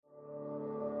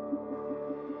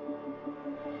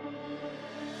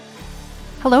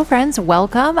Hello, friends.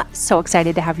 Welcome. So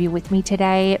excited to have you with me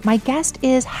today. My guest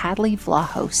is Hadley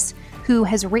Vlahos, who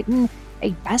has written a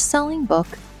best-selling book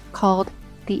called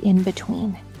The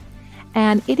In-Between.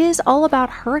 And it is all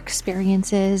about her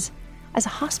experiences as a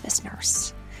hospice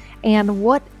nurse and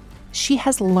what she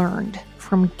has learned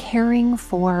from caring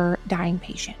for dying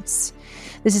patients.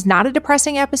 This is not a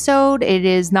depressing episode. It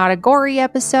is not a gory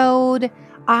episode.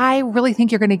 I really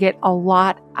think you're going to get a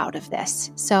lot out of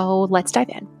this. So let's dive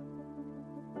in.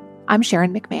 I'm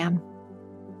Sharon McMahon,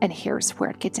 and here's where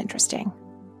it gets interesting.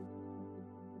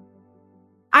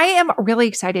 I am really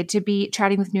excited to be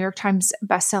chatting with New York Times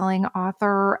bestselling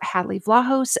author Hadley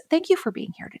Vlahos. Thank you for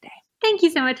being here today. Thank you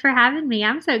so much for having me.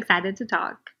 I'm so excited to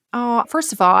talk. Oh,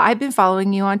 first of all, I've been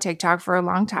following you on TikTok for a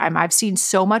long time. I've seen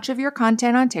so much of your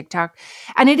content on TikTok,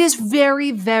 and it is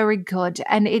very, very good,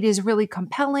 and it is really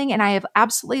compelling, and I have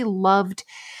absolutely loved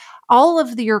all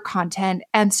of your content.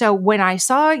 And so when I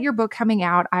saw your book coming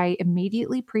out, I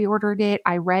immediately pre-ordered it.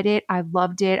 I read it. I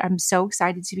loved it. I'm so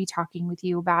excited to be talking with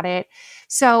you about it.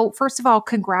 So first of all,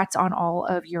 congrats on all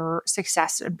of your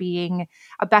success of being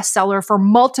a bestseller for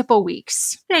multiple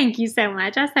weeks. Thank you so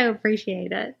much. I so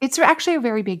appreciate it. It's actually a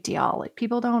very big deal. Like,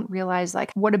 people don't realize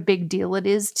what a big deal it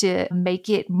is to make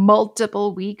it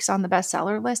multiple weeks on the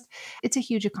bestseller list. It's a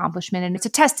huge accomplishment, and it's a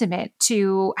testament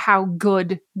to how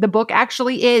good the book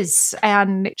actually is.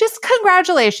 And just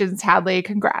congratulations, Hadley.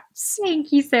 Congrats.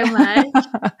 Thank you so much.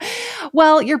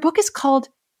 Well, your book is called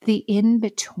The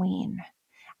In-Between,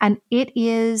 and it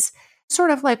is sort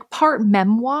of like part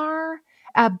memoir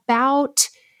about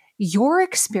your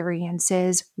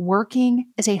experiences working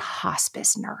as a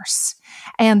hospice nurse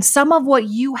and some of what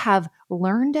you have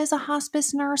learned as a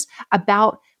hospice nurse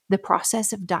about the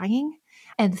process of dying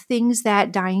and things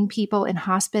that dying people in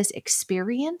hospice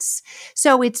experience.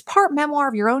 So it's part memoir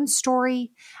of your own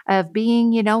story of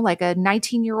being, like a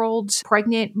 19-year-old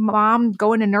pregnant mom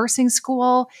going to nursing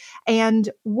school, and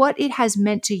what it has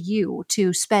meant to you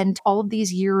to spend all of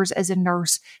these years as a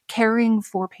nurse caring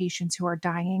for patients who are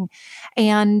dying,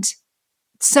 and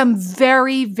some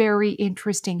very, very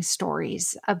interesting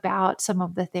stories about some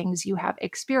of the things you have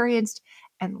experienced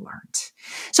and learned.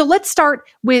 So let's start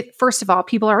with, first of all,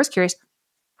 people are always curious,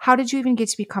 how did you even get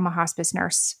to become a hospice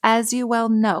nurse? As you well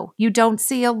know, you don't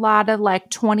see a lot of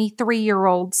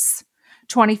 23-year-olds,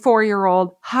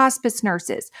 24-year-old hospice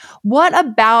nurses. What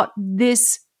about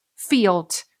this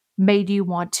field made you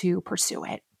want to pursue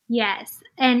it? Yes.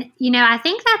 And, I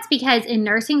think that's because in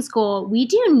nursing school, we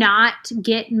do not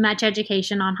get much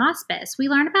education on hospice. We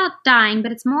learn about dying,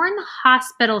 but it's more in the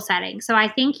hospital setting. So I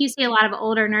think you see a lot of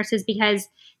older nurses because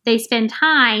they spend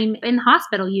time in the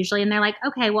hospital usually, and they're like,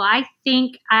 okay, well, I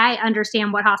think I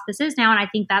understand what hospice is now, and I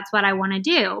think that's what I want to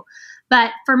do. But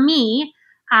for me,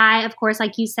 I, of course,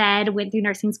 like you said, went through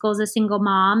nursing school as a single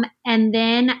mom, and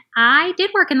then I did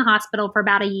work in the hospital for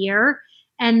about a year.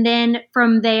 And then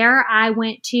from there, I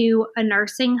went to a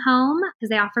nursing home because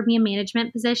they offered me a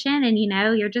management position. And,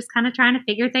 you're just kind of trying to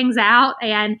figure things out.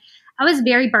 And I was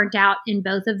very burnt out in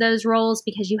both of those roles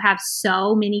because you have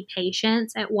so many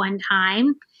patients at one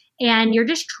time. And you're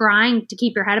just trying to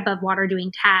keep your head above water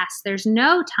doing tasks. There's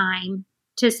no time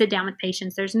to sit down with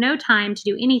patients. There's no time to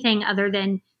do anything other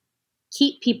than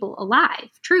keep people alive,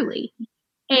 truly.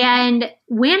 And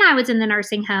when I was in the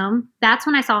nursing home, that's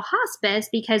when I saw hospice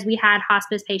because we had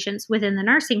hospice patients within the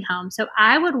nursing home. So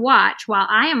I would watch while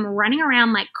I am running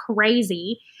around like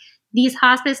crazy, these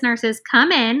hospice nurses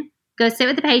come in, go sit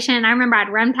with the patient. And I remember I'd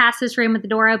run past this room with the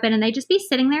door open and they'd just be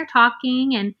sitting there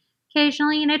talking and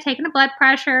occasionally, taking a blood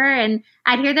pressure. And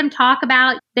I'd hear them talk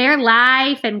about their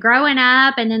life and growing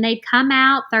up. And then they'd come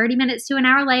out 30 minutes to an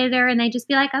hour later and they'd just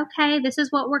be like, okay, this is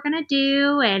what we're going to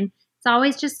do. And it's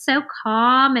always just so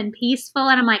calm and peaceful.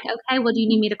 And I'm like, okay, well, do you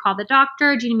need me to call the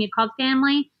doctor? Do you need me to call the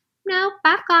family? No,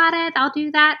 I've got it. I'll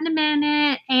do that in a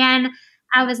minute. And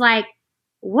I was like,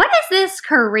 what is this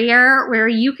career where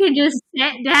you can just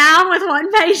sit down with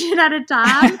one patient at a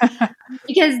time?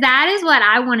 Because that is what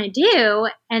I want to do.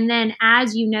 And then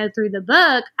as you know, through the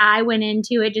book, I went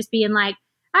into it just being like,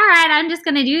 all right, I'm just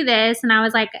going to do this. And I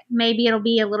was like, maybe it'll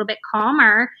be a little bit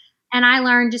calmer. And I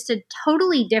learned just a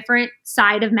totally different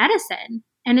side of medicine.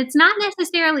 And it's not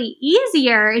necessarily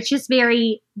easier. It's just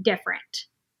very different.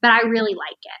 But I really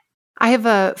like it. I have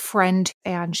a friend,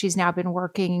 and she's now been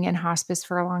working in hospice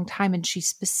for a long time, and she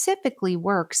specifically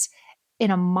works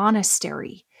in a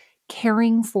monastery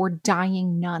caring for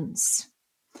dying nuns.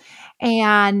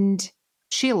 And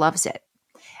she loves it.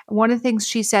 One of the things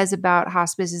she says about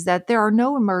hospice is that there are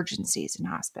no emergencies in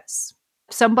hospice.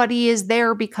 Somebody is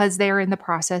there because they're in the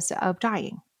process of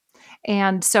dying.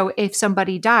 And so if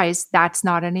somebody dies, that's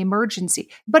not an emergency.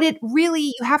 But it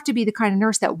really, you have to be the kind of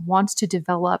nurse that wants to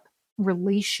develop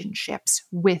relationships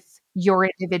with your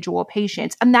individual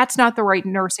patients. And that's not the right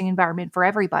nursing environment for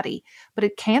everybody, but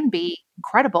it can be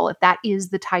incredible if that is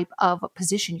the type of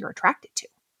position you're attracted to.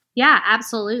 Yeah,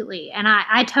 absolutely. And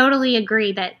I totally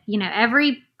agree that,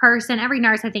 every person, every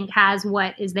nurse, I think, has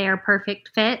what is their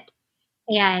perfect fit.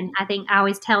 And I think I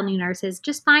always tell new nurses,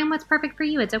 just find what's perfect for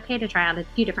you. It's okay to try out a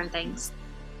few different things.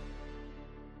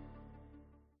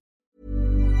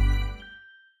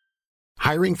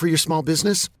 Hiring for your small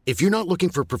business? If you're not looking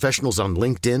for professionals on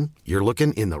LinkedIn, you're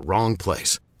looking in the wrong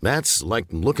place. That's like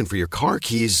looking for your car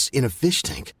keys in a fish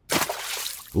tank.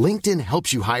 LinkedIn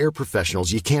helps you hire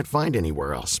professionals you can't find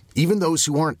anywhere else, even those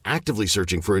who aren't actively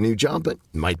searching for a new job but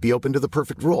might be open to the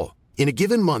perfect role. In a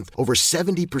given month, over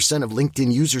 70% of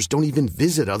LinkedIn users don't even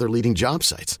visit other leading job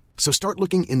sites. So start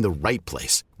looking in the right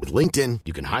place. With LinkedIn,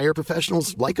 you can hire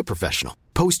professionals like a professional.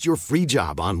 Post your free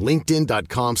job on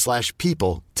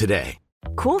linkedin.com/people today.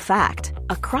 Cool fact,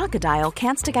 a crocodile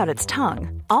can't stick out its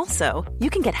tongue. Also, you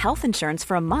can get health insurance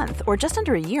for a month or just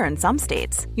under a year in some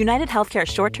states. United Healthcare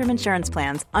short-term insurance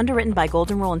plans, underwritten by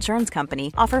Golden Rule Insurance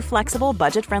Company, offer flexible,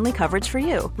 budget-friendly coverage for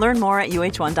you. Learn more at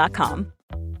uh1.com.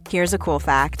 Here's a cool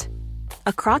fact.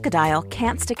 A crocodile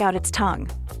can't stick out its tongue.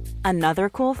 Another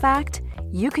cool fact,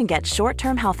 you can get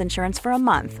short-term health insurance for a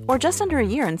month or just under a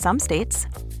year in some states.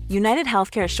 United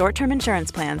Healthcare short-term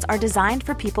insurance plans are designed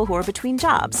for people who are between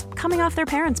jobs, coming off their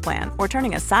parents' plan, or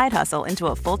turning a side hustle into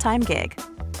a full-time gig.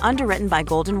 Underwritten by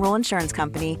Golden Rule Insurance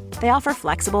Company, they offer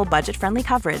flexible, budget-friendly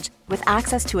coverage with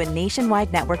access to a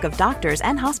nationwide network of doctors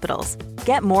and hospitals.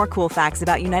 Get more cool facts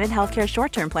about United Healthcare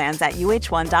short-term plans at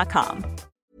uh1.com.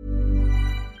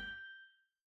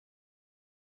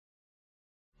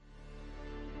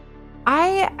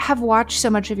 I have watched so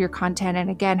much of your content and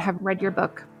again have read your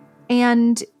book.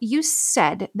 And you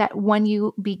said that when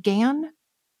you began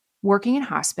working in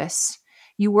hospice,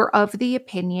 you were of the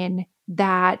opinion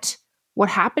that what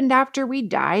happened after we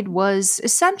died was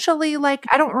essentially like,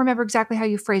 I don't remember exactly how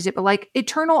you phrased it, but like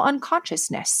eternal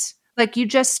unconsciousness. Like you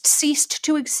just ceased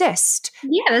to exist.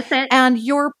 Yeah, that's it. And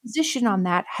your position on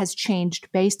that has changed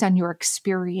based on your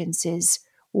experiences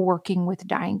working with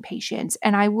dying patients.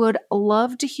 And I would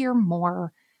love to hear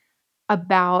more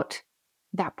about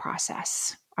that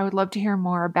process. I would love to hear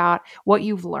more about what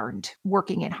you've learned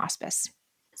working in hospice.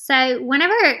 So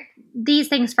whenever these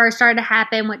things first started to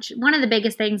happen, which one of the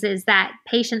biggest things is that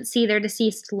patients see their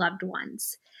deceased loved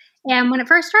ones. And when it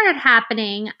first started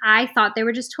happening, I thought they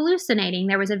were just hallucinating.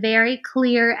 There was a very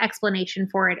clear explanation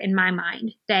for it in my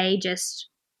mind. They just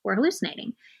were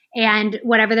hallucinating. And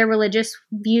whatever their religious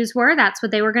views were, that's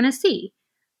what they were going to see.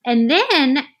 And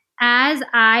then as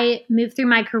I moved through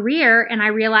my career and I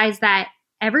realized that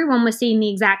everyone was seeing the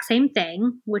exact same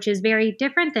thing, which is very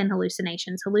different than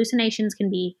hallucinations. Hallucinations can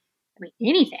be,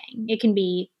 anything. It can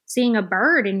be seeing a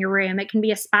bird in your room. It can be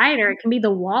a spider. It can be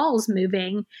the walls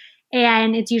moving.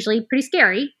 And it's usually pretty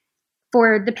scary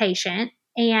for the patient.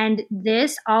 And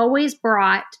this always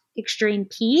brought extreme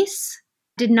peace.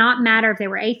 Did not matter if they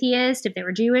were atheist, if they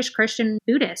were Jewish, Christian,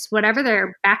 Buddhist, whatever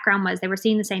their background was, they were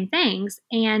seeing the same things.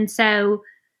 And so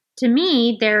to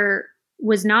me, there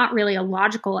was not really a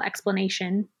logical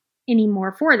explanation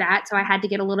anymore for that. So I had to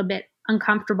get a little bit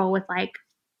uncomfortable with like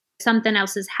something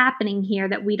else is happening here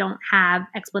that we don't have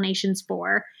explanations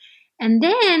for. And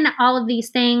then all of these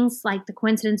things, like the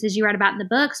coincidences you read about in the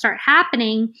book, start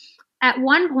happening. At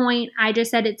one point, I just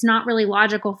said it's not really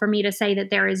logical for me to say that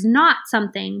there is not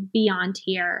something beyond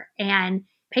here. And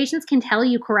patients can tell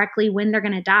you correctly when they're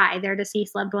going to die. Their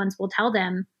deceased loved ones will tell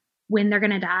them when they're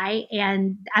going to die.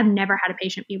 And I've never had a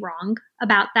patient be wrong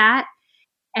about that.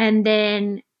 And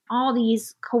then all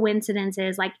these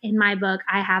coincidences, like in my book,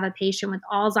 I have a patient with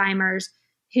Alzheimer's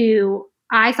who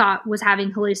I thought was having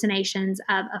hallucinations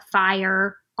of a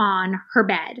fire on her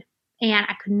bed. And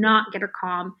I could not get her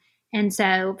calm. And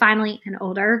so finally, an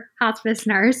older hospice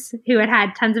nurse who had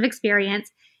had tons of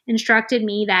experience instructed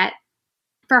me that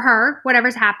for her,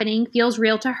 whatever's happening feels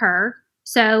real to her.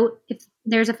 So if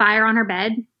there's a fire on her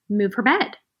bed, move her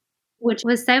bed, which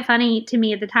was so funny to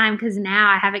me at the time because now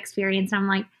I have experience. And I'm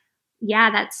like,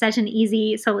 yeah, that's such an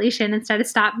easy solution instead of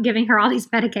stop giving her all these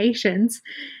medications.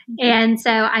 Mm-hmm. And so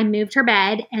I moved her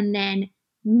bed. And then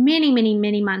many, many,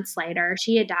 many months later,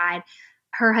 she had died.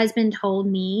 Her husband told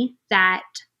me that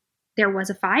there was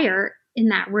a fire in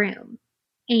that room.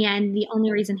 And the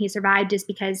only reason he survived is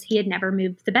because he had never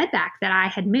moved the bed back that I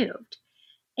had moved.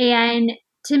 And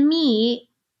to me,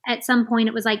 at some point,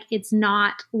 it was like, it's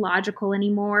not logical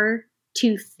anymore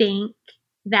to think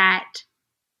that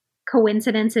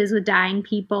coincidences with dying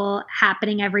people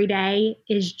happening every day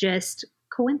is just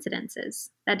coincidences.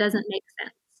 That doesn't make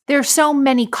sense. There's so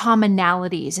many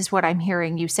commonalities is what I'm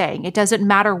hearing you saying. It doesn't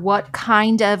matter what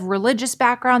kind of religious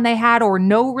background they had or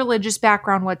no religious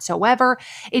background whatsoever.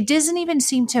 It doesn't even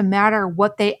seem to matter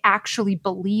what they actually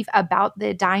believe about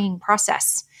the dying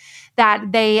process.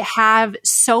 That they have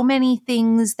so many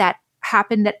things that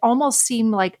happen that almost seem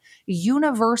like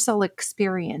universal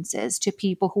experiences to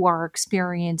people who are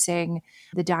experiencing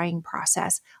the dying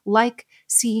process, like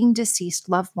seeing deceased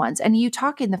loved ones. And you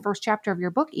talk in the first chapter of your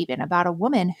book even about a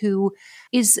woman who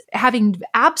is having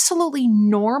absolutely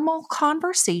normal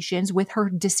conversations with her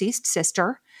deceased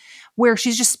sister, where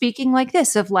she's just speaking like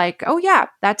this of like, oh yeah,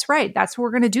 that's right. That's what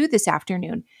we're going to do this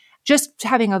afternoon. Just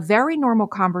having a very normal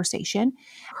conversation.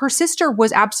 Her sister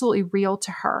was absolutely real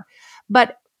to her.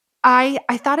 But I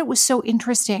thought it was so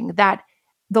interesting that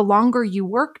the longer you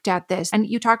worked at this, and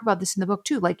you talk about this in the book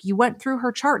too, like you went through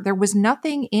her chart, there was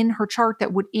nothing in her chart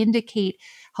that would indicate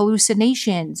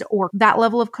hallucinations or that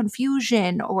level of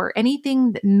confusion or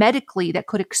anything medically that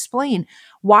could explain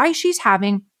why she's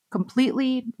having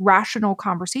completely rational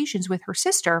conversations with her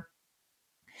sister.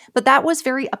 But that was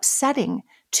very upsetting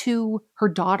to her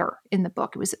daughter in the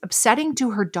book. It was upsetting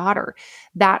to her daughter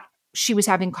that she was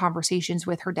having conversations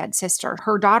with her dead sister.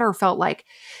 Her daughter felt like,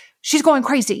 she's going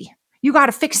crazy. You got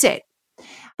to fix it.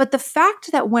 But the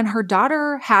fact that when her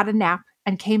daughter had a nap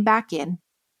and came back in,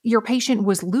 your patient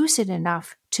was lucid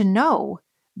enough to know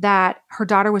that her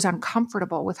daughter was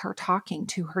uncomfortable with her talking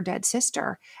to her dead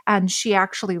sister. And she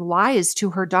actually lies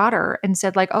to her daughter and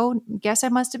said like, oh, guess I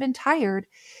must have been tired.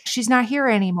 She's not here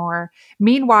anymore.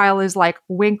 Meanwhile is like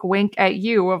wink, wink at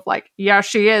you of like, yeah,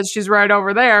 she is. She's right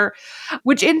over there,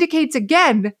 which indicates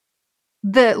again,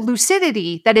 the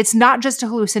lucidity that it's not just a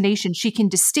hallucination. She can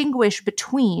distinguish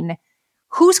between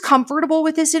who's comfortable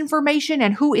with this information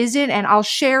and who isn't. And I'll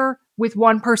share with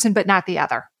one person, but not the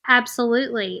other.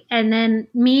 Absolutely. And then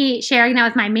me sharing that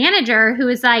with my manager, who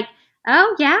was like,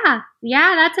 oh, yeah,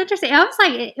 that's interesting. I was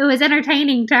like, it was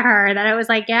entertaining to her that it was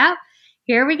like, yeah,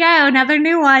 here we go. Another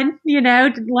new one,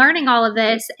 learning all of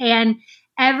this. And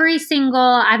I've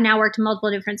now worked in multiple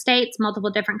different states,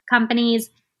 multiple different companies.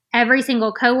 Every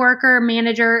single coworker,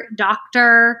 manager,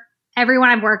 doctor, everyone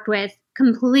I've worked with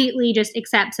completely just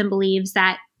accepts and believes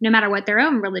that no matter what their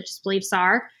own religious beliefs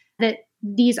are, that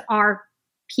these are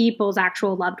people's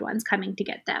actual loved ones coming to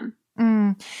get them.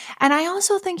 And I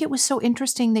also think it was so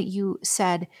interesting that you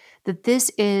said that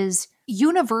this is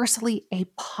universally a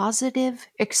positive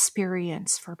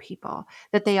experience for people,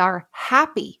 that they are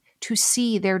happy to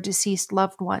see their deceased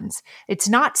loved ones. It's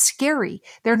not scary.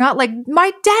 They're not like,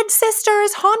 my dead sister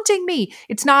is haunting me.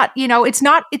 It's not, it's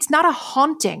not a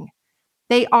haunting.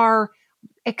 They are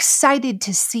excited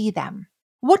to see them.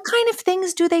 What kind of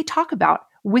things do they talk about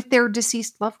with their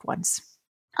deceased loved ones?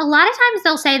 A lot of times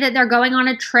they'll say that they're going on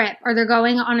a trip or they're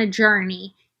going on a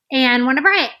journey. And whenever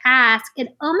I ask,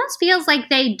 it almost feels like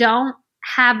they don't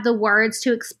have the words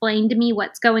to explain to me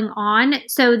what's going on.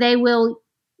 So they will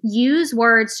use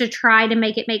words to try to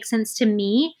make it make sense to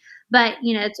me. But,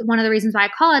 it's one of the reasons why I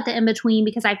call it the in-between,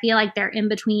 because I feel like they're in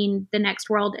between the next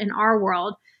world and our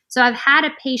world. So I've had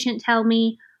a patient tell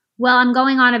me, well, I'm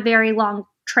going on a very long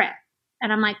trip.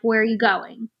 And I'm like, where are you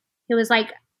going? It was like,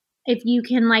 if you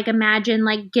can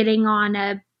imagine getting on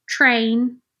a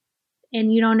train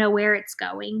and you don't know where it's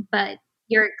going, but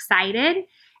you're excited.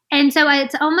 And so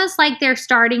it's almost like they're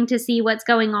starting to see what's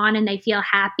going on and they feel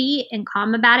happy and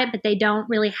calm about it, but they don't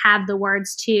really have the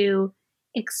words to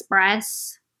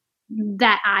express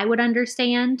that I would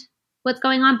understand what's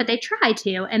going on, but they try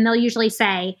to. And they'll usually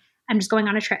say, I'm just going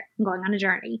on a trip. I'm going on a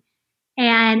journey.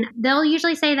 And they'll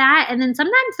usually say that. And then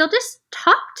sometimes they'll just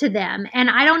talk to them. And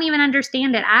I don't even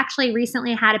understand it. I actually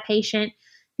recently had a patient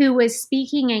who was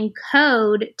speaking in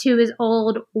code to his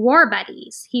old war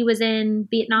buddies. He was in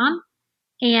Vietnam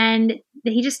and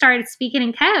he just started speaking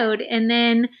in code. And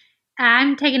then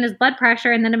I'm taking his blood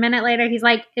pressure. And then a minute later, he's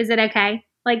like, is it okay?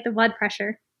 Like the blood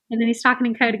pressure. And then he's talking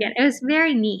in code again. It was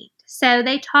very neat. So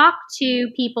they talk to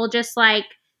people just like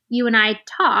you and I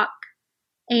talk.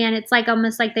 And it's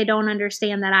almost like they don't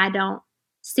understand that I don't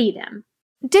see them.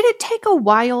 Did it take a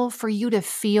while for you to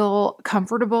feel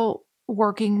comfortable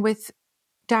working with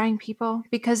dying people?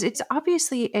 Because it's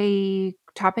obviously a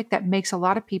topic that makes a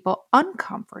lot of people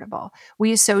uncomfortable.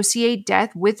 We associate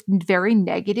death with very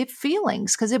negative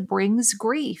feelings because it brings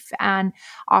grief. And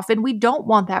often we don't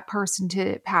want that person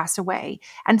to pass away.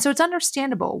 And so it's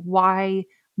understandable why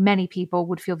many people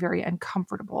would feel very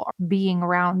uncomfortable being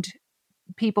around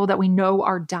people that we know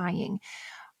are dying.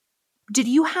 Did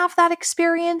you have that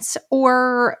experience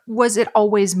or was it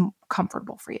always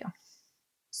comfortable for you?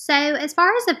 So, as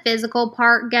far as the physical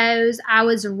part goes, I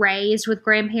was raised with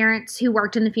grandparents who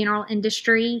worked in the funeral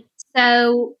industry.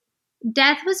 So,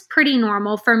 death was pretty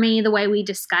normal for me the way we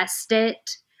discussed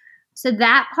it. So,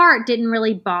 that part didn't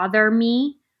really bother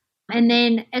me. And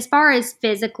then, as far as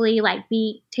physically, like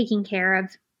be taking care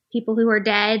of people who are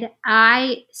dead,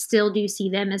 I still do see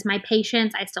them as my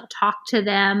patients. I still talk to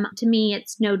them. To me,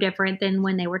 it's no different than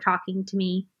when they were talking to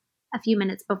me a few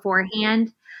minutes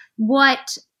beforehand.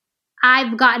 What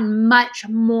I've gotten much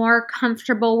more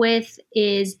comfortable with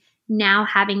is now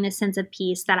having this sense of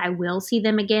peace that I will see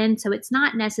them again. So it's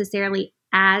not necessarily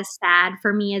as sad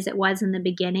for me as it was in the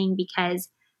beginning, because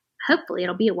hopefully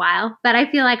it'll be a while, but I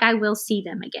feel like I will see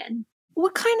them again.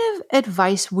 What kind of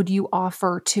advice would you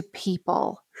offer to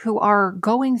people who are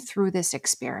going through this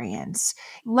experience?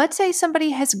 Let's say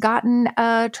somebody has gotten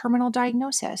a terminal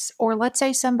diagnosis, or let's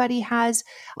say somebody has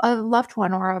a loved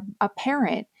one or a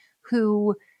parent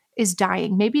who is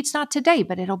dying. Maybe it's not today,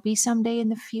 but it'll be someday in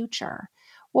the future.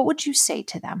 What would you say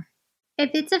to them?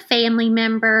 If it's a family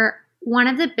member, one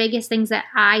of the biggest things that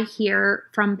I hear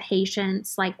from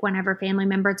patients, like whenever family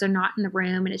members are not in the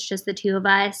room and it's just the two of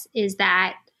us, is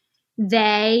that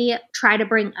they try to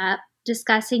bring up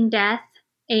discussing death,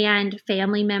 and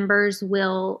family members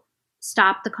will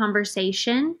stop the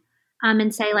conversation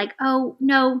and say like, oh,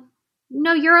 no,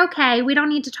 you're okay. We don't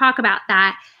need to talk about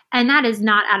that. And that is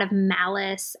not out of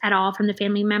malice at all from the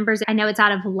family members. I know it's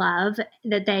out of love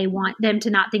that they want them to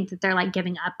not think that they're like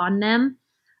giving up on them.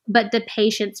 But the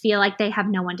patients feel like they have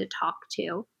no one to talk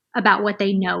to about what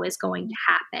they know is going to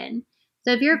happen.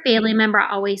 So if you're a family member,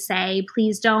 I always say,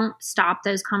 please don't stop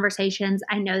those conversations.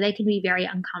 I know they can be very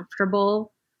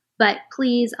uncomfortable, but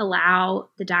please allow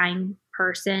the dying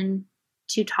person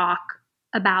to talk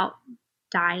about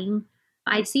dying.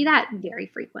 I see that very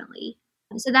frequently.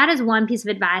 So that is one piece of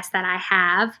advice that I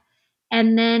have.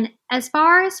 And then as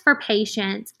far as for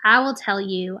patients, I will tell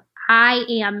you, I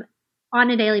am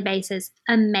on a daily basis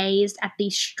amazed at the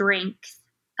strength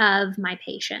of my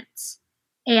patients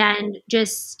and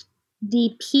just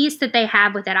the peace that they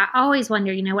have with it. I always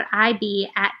wonder, would I be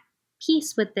at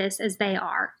peace with this as they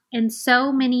are? And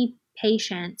so many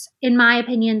patients, in my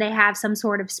opinion, they have some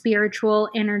sort of spiritual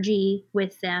energy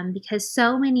with them, because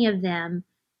so many of them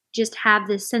just have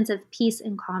this sense of peace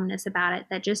and calmness about it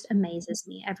that just amazes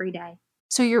me every day.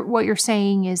 So what you're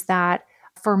saying is that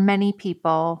for many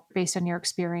people, based on your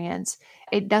experience,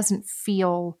 it doesn't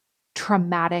feel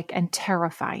traumatic and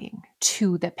terrifying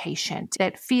to the patient.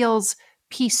 It feels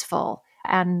peaceful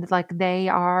and like they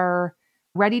are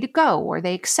ready to go, or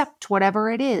they accept whatever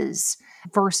it is,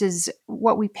 versus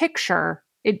what we picture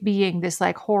it being this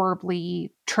like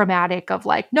horribly traumatic of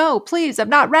like, no, please, I'm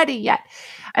not ready yet.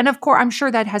 And of course, I'm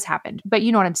sure that has happened, but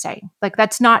you know what I'm saying? Like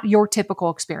that's not your typical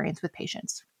experience with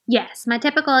patients. Yes, my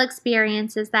typical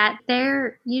experience is that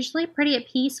they're usually pretty at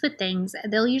peace with things.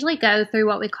 They'll usually go through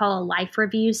what we call a life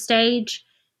review stage,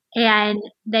 and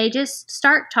they just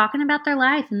start talking about their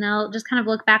life, and they'll just kind of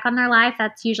look back on their life.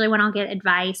 That's usually when I'll get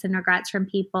advice and regrets from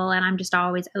people, and I'm just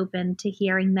always open to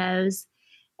hearing those.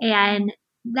 And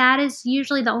that is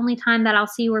usually the only time that I'll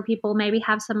see where people maybe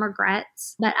have some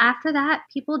regrets. But after that,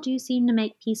 people do seem to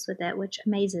make peace with it, which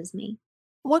amazes me.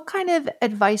 What kind of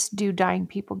advice do dying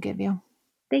people give you?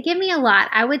 They give me a lot.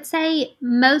 I would say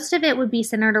most of it would be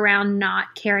centered around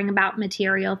not caring about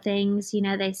material things.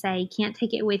 They say, can't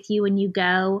take it with you when you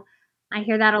go. I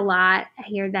hear that a lot. I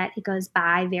hear that it goes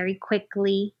by very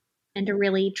quickly, and to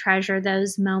really treasure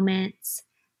those moments.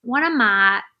 One of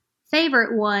my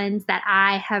favorite ones that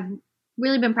I have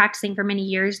really been practicing for many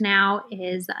years now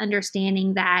is the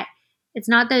understanding that it's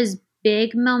not those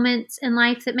big moments in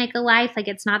life that make a life. Like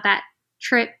it's not that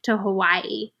trip to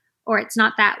Hawaii, or it's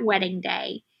not that wedding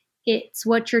day. It's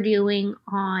what you're doing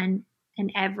on an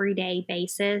everyday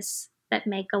basis that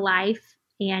make a life.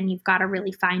 And you've got to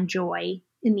really find joy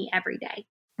in the everyday.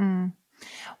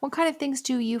 What kind of things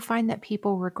do you find that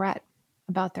people regret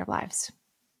about their lives?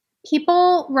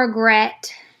 People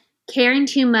regret caring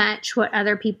too much what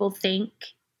other people think,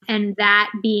 and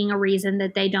that being a reason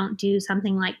that they don't do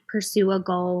something like pursue a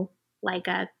goal, like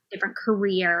a different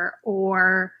career.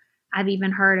 Or I've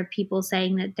even heard of people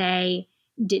saying that they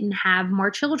didn't have more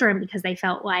children because they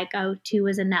felt like, oh, 2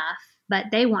 is enough, but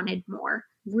they wanted more.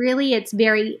 Really, it's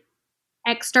very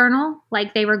external.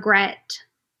 Like they regret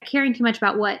caring too much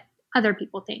about what other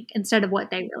people think instead of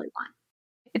what they really want.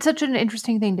 It's such an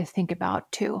interesting thing to think about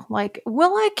too. Like,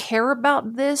 will I care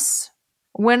about this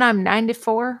when I'm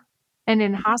 94 and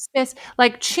in hospice?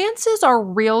 Like, chances are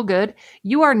real good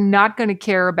you are not going to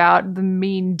care about the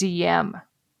mean DM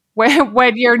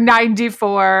when you're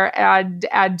 94 and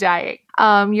dying.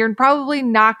 You're probably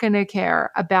not going to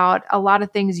care about a lot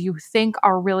of things you think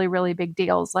are really, really big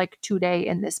deals, like today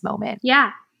in this moment.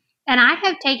 Yeah. And I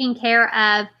have taken care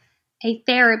of a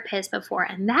therapist before,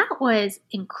 and that was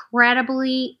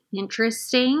incredibly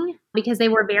interesting because they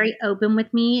were very open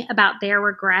with me about their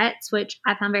regrets, which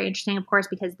I found very interesting, of course,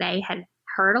 because they had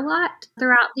heard a lot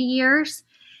throughout the years.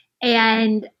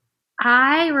 And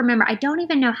I remember, I don't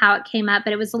even know how it came up,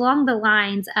 but it was along the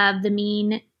lines of the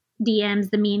mean DMs,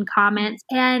 the mean comments.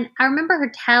 And I remember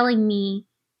her telling me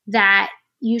that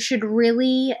you should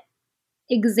really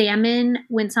examine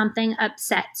when something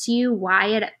upsets you, why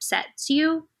it upsets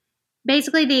you.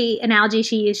 Basically, the analogy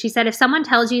she used, she said, if someone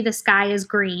tells you the sky is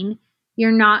green,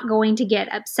 you're not going to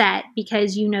get upset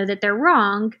because you know that they're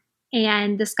wrong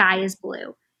and the sky is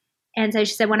blue. And so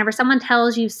she said, whenever someone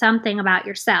tells you something about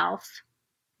yourself,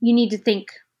 you need to think,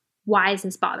 why is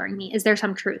this bothering me? Is there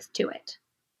some truth to it?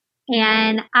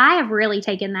 And I have really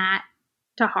taken that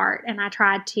to heart. And I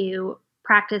tried to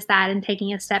practice that and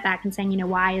taking a step back and saying,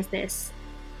 why is this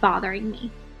bothering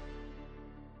me?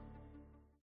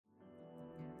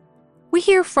 We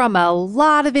hear from a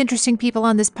lot of interesting people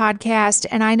on this podcast,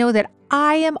 and I know that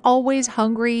I am always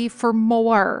hungry for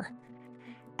more.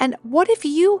 And what if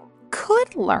you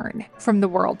could learn from the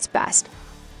world's best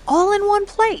all in one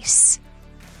place?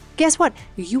 Guess what?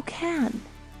 You can.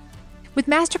 With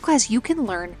Masterclass, you can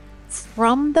learn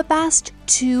from the best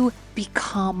to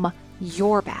become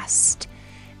your best.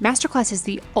 Masterclass is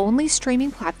the only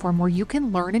streaming platform where you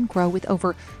can learn and grow with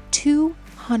over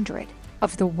 200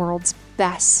 of the world's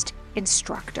best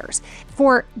instructors.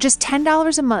 For just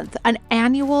 $10 a month, an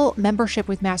annual membership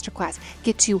with Masterclass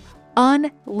gets you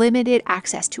unlimited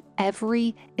access to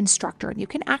every instructor. And you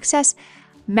can access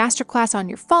Masterclass on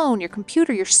your phone, your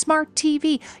computer, your smart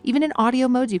TV, even in audio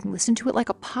modes. You can listen to it like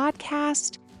a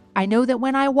podcast. I know that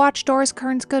when I watch Doris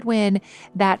Kearns Goodwin,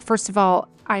 that first of all,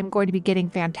 I'm going to be getting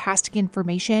fantastic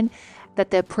information,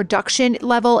 that the production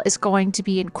level is going to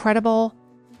be incredible,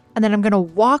 and then I'm going to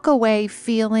walk away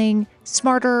feeling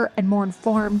smarter and more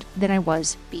informed than I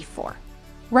was before.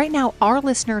 Right now, our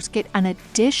listeners get an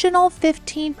additional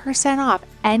 15% off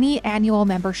any annual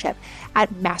membership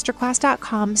at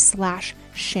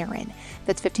masterclass.com/Sharon.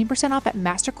 That's 15% off at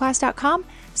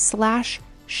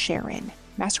masterclass.com/Sharon.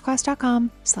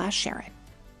 masterclass.com/Sharon.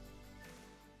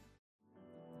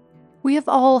 We have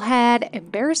all had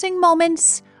embarrassing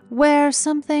moments where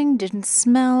something didn't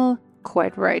smell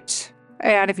quite right.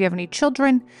 And if you have any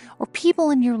children or people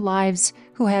in your lives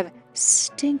who have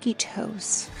stinky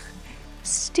toes,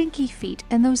 stinky feet,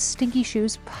 and those stinky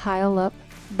shoes pile up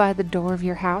by the door of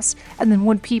your house, and then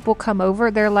when people come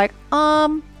over, they're like,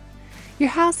 your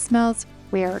house smells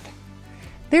weird.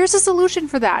 There's a solution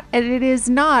for that, and it is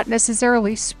not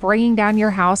necessarily spraying down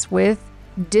your house with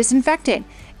disinfectant.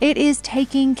 It is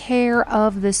taking care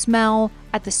of the smell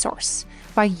at the source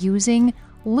by using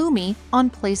Lumi on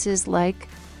places like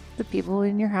the people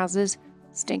in your house's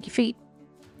stinky feet.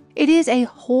 It is a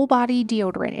whole body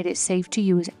deodorant. It is safe to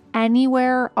use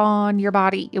anywhere on your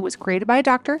body. It was created by a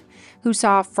doctor who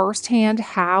saw firsthand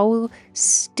how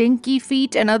stinky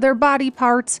feet and other body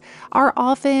parts are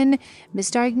often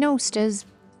misdiagnosed as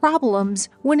problems,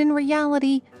 when in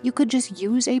reality, you could just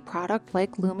use a product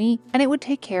like Lumi and it would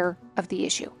take care of the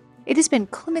issue. It has been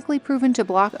clinically proven to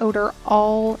block odor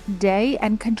all day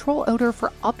and control odor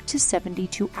for up to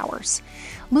 72 hours.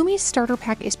 Lumi's starter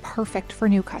pack is perfect for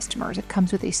new customers. It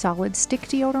comes with a solid stick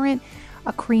deodorant,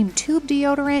 a cream tube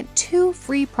deodorant, 2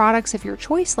 free products of your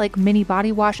choice like mini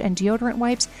body wash and deodorant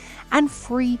wipes, and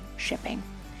free shipping.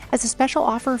 As a special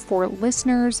offer for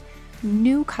listeners,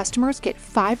 new customers get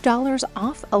 $5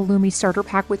 off a Lumi starter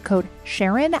pack with code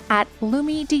Sharon at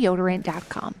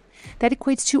lumideodorant.com. That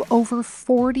equates to over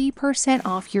 40%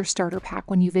 off your starter pack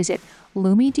when you visit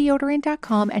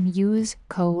lumideodorant.com and use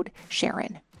code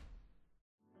Sharon.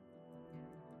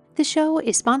 The show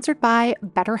is sponsored by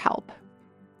BetterHelp.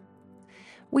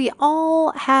 We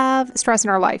all have stress in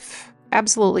our life.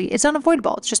 Absolutely. It's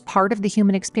unavoidable. It's just part of the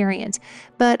human experience.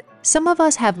 But some of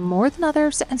us have more than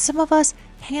others, and some of us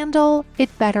handle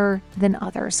it better than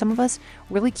others. Some of us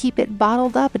really keep it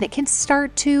bottled up, and it can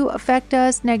start to affect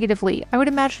us negatively. I would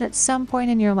imagine at some point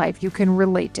in your life you can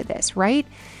relate to this, right?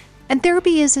 And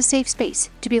therapy is a safe space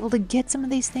to be able to get some of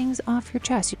these things off your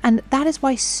chest. And that is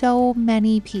why so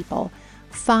many people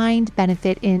find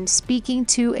benefit in speaking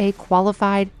to a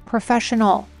qualified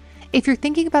professional. If you're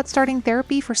thinking about starting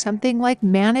therapy for something like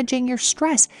managing your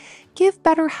stress, give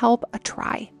BetterHelp a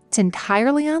try. It's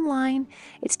entirely online.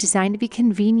 It's designed to be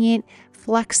convenient,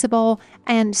 flexible,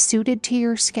 and suited to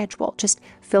your schedule. Just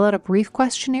fill out a brief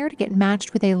questionnaire to get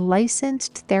matched with a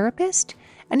licensed therapist,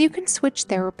 and you can switch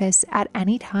therapists at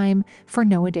any time for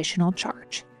no additional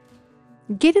charge.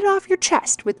 Get it off your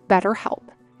chest with BetterHelp.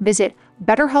 Visit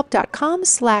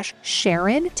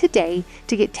BetterHelp.com/Sharon today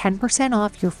to get 10%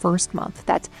 off your first month.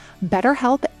 That's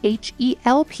BetterHelp,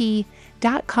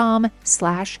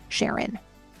 HELP.com/Sharon.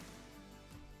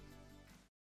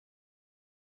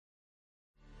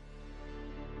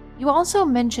 You also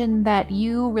mentioned that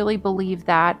you really believe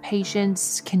that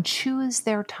patients can choose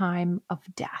their time of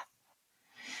death.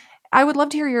 I would love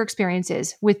to hear your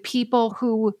experiences with people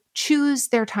who choose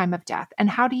their time of death,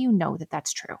 and how do you know that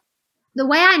that's true? The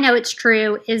way I know it's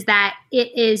true is that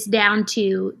it is down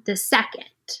to the second.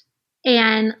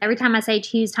 And every time I say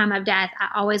choose time of death, I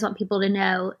always want people to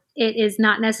know it is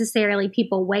not necessarily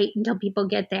people wait until people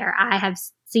get there. I have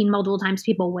seen multiple times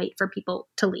people wait for people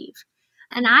to leave.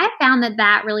 And I found that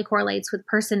that really correlates with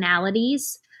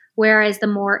personalities, whereas the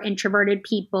more introverted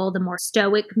people, the more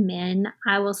stoic men,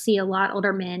 I will see a lot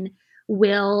older men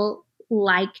will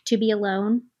like to be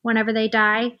alone whenever they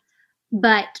die.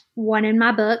 But one in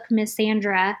my book, Miss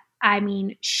Sandra, I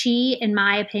mean, she, in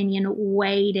my opinion,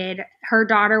 waited. Her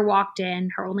daughter walked in,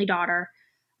 her only daughter,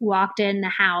 walked in the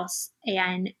house,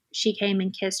 and she came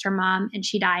and kissed her mom, and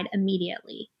she died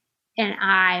immediately. And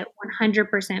I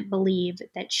 100% believe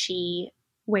that she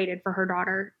waited for her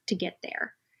daughter to get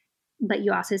there. But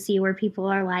you also see where people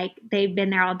are like, they've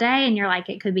been there all day, and you're like,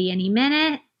 it could be any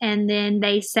minute. And then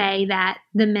they say that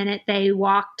the minute they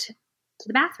walked to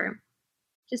the bathroom,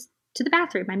 just to the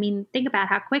bathroom. I mean, think about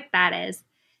how quick that is.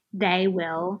 They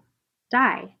will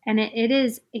die. And it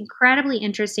is incredibly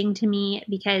interesting to me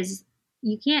because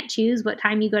you can't choose what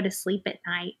time you go to sleep at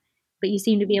night, but you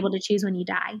seem to be able to choose when you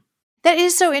die. That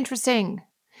is so interesting.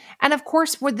 And of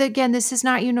course, again, this is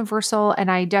not universal,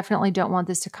 and I definitely don't want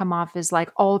this to come off as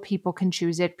like all people can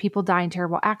choose it. People die in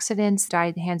terrible accidents, die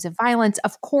at the hands of violence.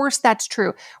 Of course, that's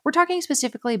true. We're talking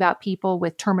specifically about people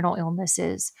with terminal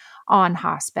illnesses on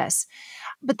hospice.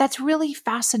 But that's really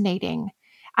fascinating.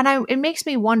 And it makes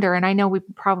me wonder, and I know we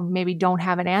probably maybe don't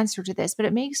have an answer to this, but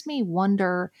it makes me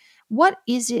wonder, what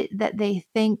is it that they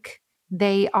think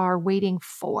they are waiting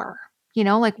for? You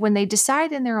know, like when they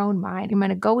decide in their own mind, I'm going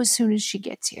to go as soon as she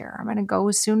gets here. I'm going to go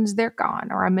as soon as they're gone,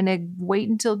 or I'm going to wait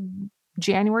until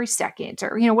January 2nd,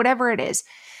 or, whatever it is.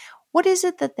 What is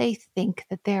it that they think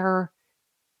that they're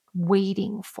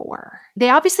waiting for? They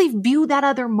obviously view that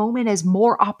other moment as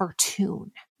more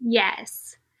opportune.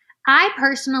 Yes. I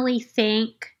personally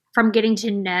think from getting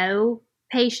to know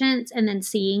patients and then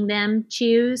seeing them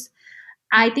choose,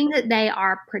 I think that they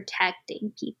are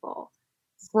protecting people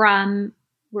from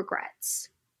regrets.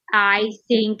 I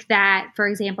think that, for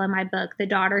example, in my book, the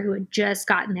daughter who had just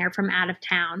gotten there from out of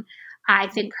town, I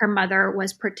think her mother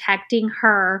was protecting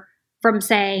her from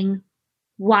saying,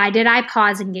 why did I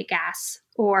pause and get gas?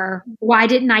 Or why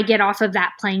didn't I get off of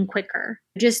that plane quicker?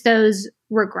 Just those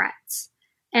regrets.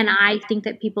 And I think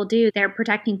that people do, they're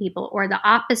protecting people. Or the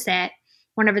opposite,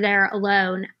 whenever they're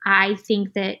alone, I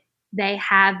think that they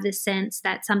have the sense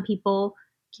that some people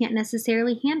can't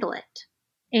necessarily handle it.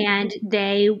 And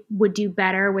they would do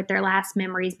better with their last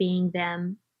memories being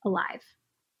them alive,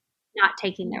 not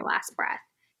taking their last breath.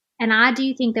 And I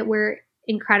do think that we're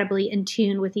incredibly in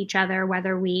tune with each other,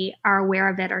 whether we are aware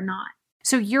of it or not.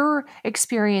 So your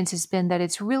experience has been that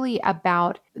it's really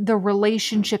about the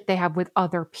relationship they have with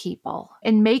other people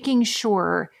and making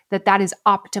sure that that is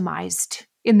optimized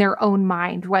in their own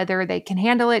mind, whether they can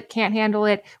handle it, can't handle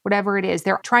it, whatever it is.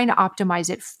 They're trying to optimize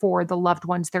it for the loved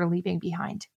ones they're leaving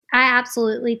behind. I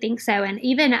absolutely think so. And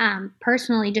even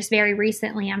personally, just very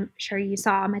recently, I'm sure you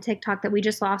saw on my TikTok that we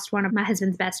just lost one of my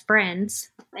husband's best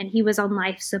friends, and he was on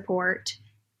life support,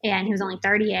 and he was only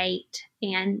 38,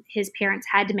 and his parents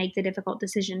had to make the difficult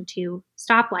decision to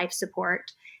stop life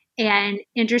support. And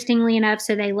interestingly enough,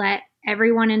 so they let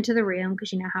everyone into the room,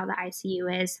 because you know how the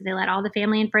ICU is. So they let all the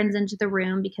family and friends into the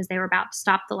room because they were about to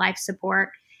stop the life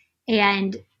support.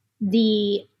 And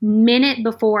the minute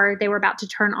before they were about to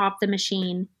turn off the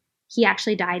machine, he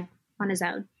actually died on his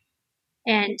own.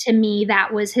 And to me,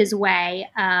 that was his way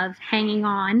of hanging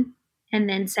on and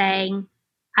then saying,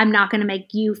 I'm not going to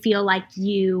make you feel like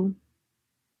you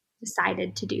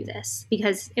decided to do this,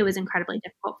 because it was incredibly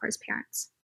difficult for his parents.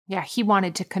 Yeah, he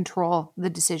wanted to control the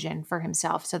decision for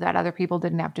himself so that other people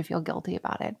didn't have to feel guilty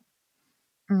about it.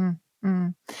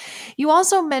 You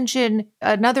also mentioned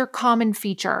another common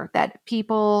feature that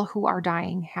people who are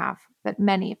dying have, that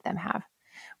many of them have,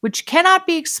 which cannot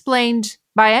be explained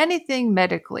by anything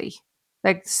medically.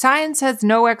 Like, science has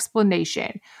no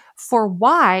explanation for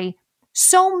why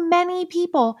so many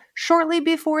people shortly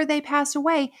before they pass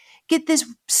away get this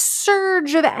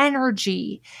surge of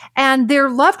energy. And their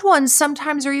loved ones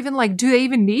sometimes are even like, do they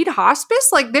even need hospice?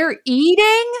 Like they're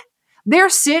eating, they're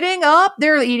sitting up,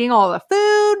 they're eating all the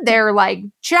food, they're like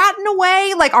chatting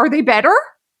away. Like, are they better?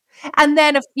 And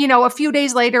then, a few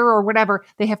days later or whatever,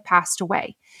 they have passed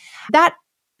away. That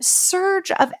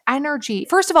surge of energy.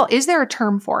 First of all, is there a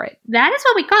term for it? That is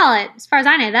what we call it, as far as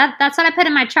I know. That's what I put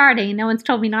in my charting. No one's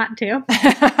told me not to.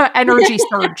 Energy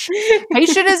surge.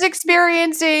 Patient is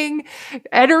experiencing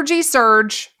energy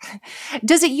surge.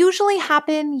 Does it usually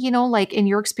happen, like in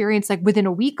your experience, like within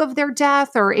a week of their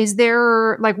death? Or is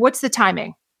there, like, what's the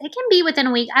timing? It can be within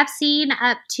a week. I've seen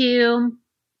up to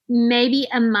maybe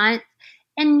a month.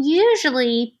 And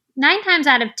usually, 9 times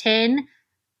out of 10,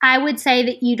 I would say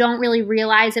that you don't really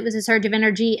realize it was a surge of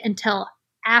energy until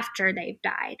after they've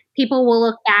died. People will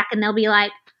look back and they'll be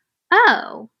like,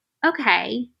 oh,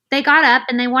 okay. They got up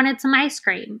and they wanted some ice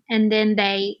cream. And then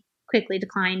they quickly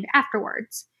declined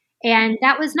afterwards. And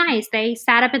that was nice. They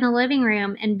sat up in the living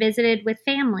room and visited with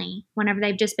family whenever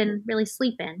they've just been really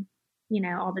sleeping,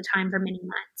 all the time for many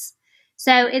months.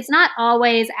 So it's not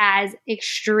always as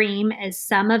extreme as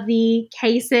some of the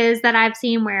cases that I've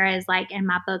seen, whereas like in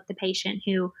my book, the patient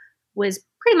who was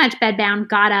pretty much bedbound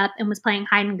got up and was playing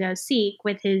hide and go seek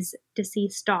with his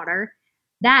deceased daughter.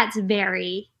 That's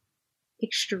very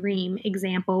extreme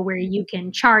example where you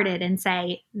can chart it and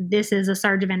say, this is a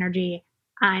surge of energy.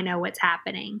 I know what's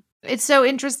happening. It's so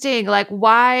interesting. Like,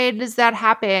 why does that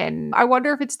happen? I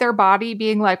wonder if it's their body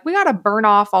being like, we got to burn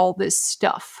off all this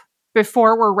stuff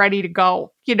before we're ready to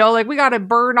go. Like we got to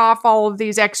burn off all of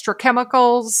these extra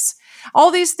chemicals,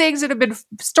 all these things that have been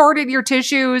stored in your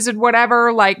tissues and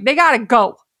whatever. Like they got to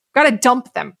go, got to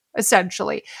dump them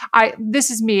essentially.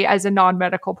 This is me as a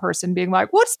non-medical person being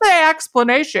like, what's the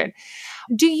explanation?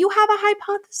 Do you have a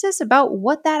hypothesis about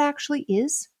what that actually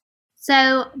is?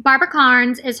 So Barbara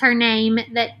Carnes is her name,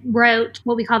 that wrote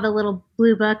what we call the little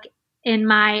blue book in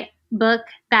my book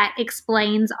that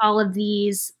explains all of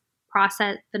these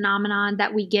process phenomenon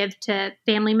that we give to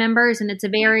family members. And it's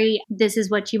this is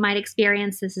what you might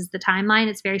experience. This is the timeline.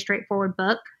 It's a very straightforward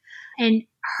book. And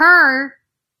her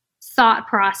thought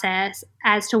process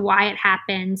as to why it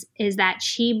happens is that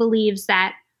she believes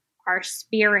that our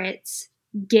spirits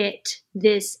get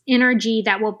this energy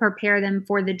that will prepare them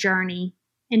for the journey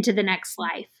into the next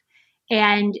life.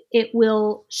 And it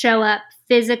will show up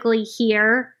physically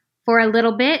here for a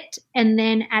little bit. And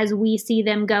then as we see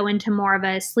them go into more of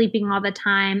a sleeping all the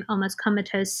time, almost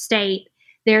comatose state,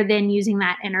 they're then using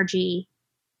that energy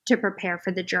to prepare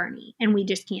for the journey. And we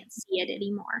just can't see it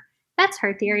anymore. That's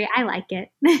her theory. I like it.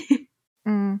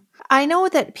 I know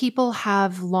that people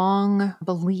have long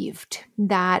believed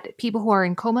that people who are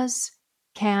in comas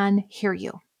can hear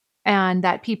you, and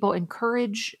that people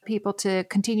encourage people to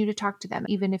continue to talk to them,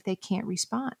 even if they can't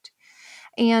respond.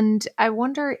 And I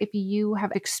wonder if you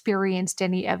have experienced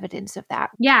any evidence of that.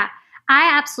 Yeah,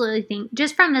 I absolutely think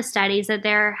just from the studies that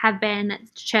there have been that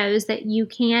shows that you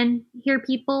can hear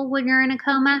people when you're in a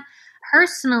coma.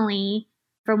 Personally,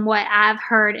 from what I've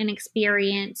heard and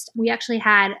experienced, we actually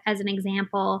had, as an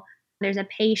example, there's a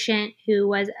patient who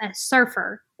was a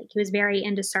surfer. Like he was very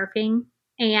into surfing,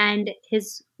 and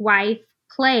his wife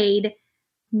played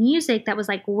music that was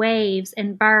like waves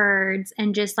and birds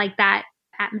and just like that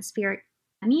atmospheric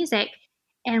music.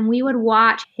 And we would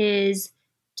watch his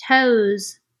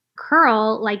toes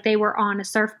curl like they were on a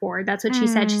surfboard. That's what she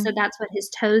said. She said that's what his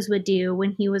toes would do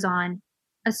when he was on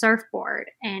a surfboard.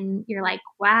 And you're like,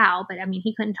 wow. But I mean,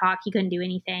 he couldn't talk. He couldn't do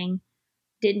anything.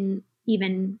 Didn't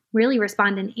even really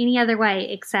respond in any other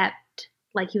way except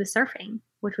like he was surfing,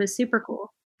 which was super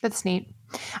cool. That's neat.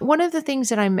 One of the things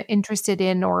that I'm interested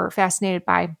in or fascinated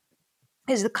by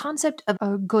is the concept of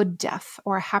a good death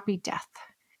or a happy death.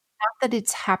 Not that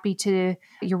it's happy to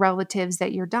your relatives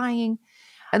that you're dying.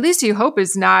 At least you hope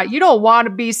it's not. You don't want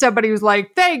to be somebody who's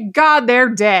like, thank God they're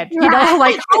dead.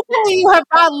 Like hopefully you have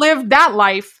not lived that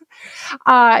life.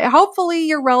 Hopefully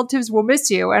your relatives will miss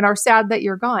you and are sad that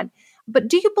you're gone. But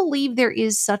do you believe there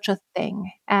is such a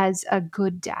thing as a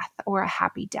good death or a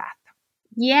happy death?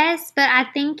 Yes, but I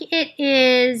think it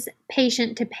is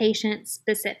patient to patient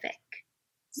specific.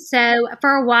 So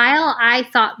for a while, I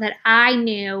thought that I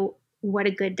knew what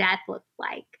a good death looked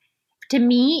like. To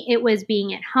me, it was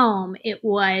being at home. It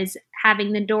was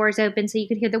having the doors open so you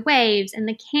could hear the waves and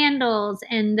the candles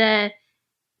and the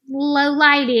low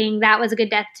lighting. That was a good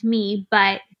death to me.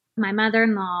 But my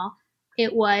mother-in-law,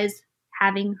 it was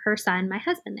having her son, my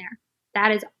husband, there.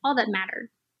 That is all that mattered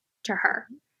to her.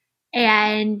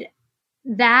 And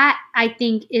that, I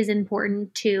think, is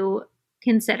important to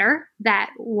consider, that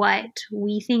what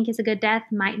we think is a good death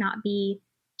might not be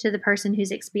to the person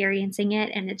who's experiencing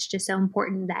it. And it's just so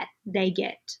important that they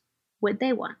get what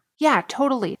they want. Yeah,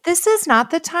 totally. This is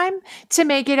not the time to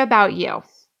make it about you.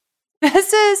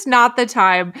 This is not the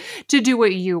time to do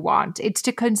what you want. It's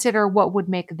to consider what would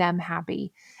make them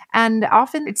happy. And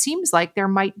often it seems like there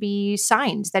might be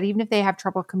signs that even if they have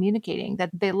trouble communicating,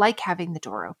 that they like having the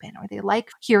door open or they like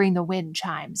hearing the wind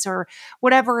chimes or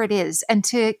whatever it is, and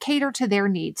to cater to their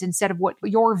needs instead of what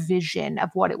your vision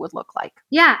of what it would look like.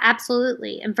 Yeah,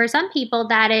 absolutely. And for some people,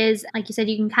 that is, like you said,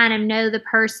 you can kind of know the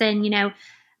person,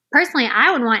 personally,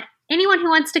 I would want anyone who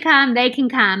wants to come, they can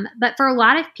come. But for a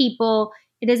lot of people,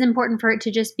 it is important for it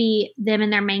to just be them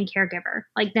and their main caregiver,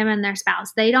 like them and their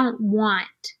spouse. They don't want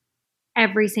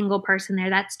every single person there.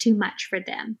 That's too much for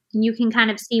them. And you can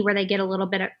kind of see where they get a little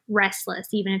bit restless,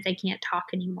 even if they can't talk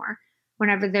anymore,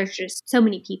 whenever there's just so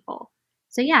many people.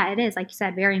 So yeah, it is, like you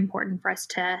said, very important for us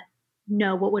to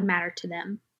know what would matter to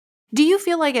them. Do you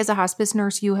feel like as a hospice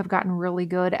nurse, you have gotten really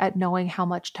good at knowing how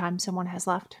much time someone has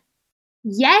left?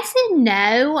 Yes and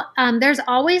no. There's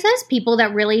always those people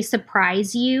that really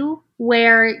surprise you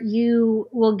where you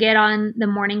will get on the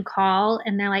morning call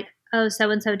and they're like, oh,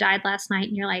 so-and-so died last night.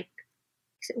 And you're like,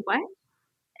 what?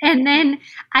 And then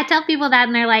I tell people that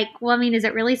and they're like, well, I mean, is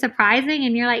it really surprising?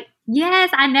 And you're like,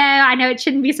 yes, I know it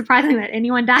shouldn't be surprising that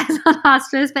anyone dies on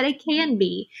hospice, but it can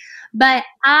be. But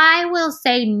I will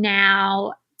say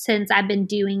now, since I've been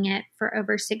doing it for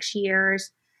over 6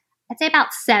 years, I'd say about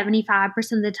 75%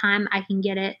 of the time I can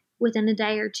get it within a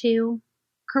day or two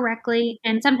correctly.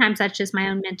 And sometimes that's just my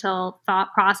own mental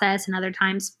thought process. And other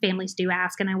times families do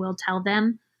ask and I will tell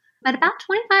them. But about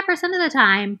 25% of the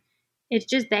time, it's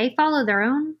just they follow their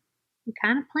own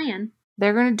kind of plan.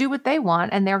 They're going to do what they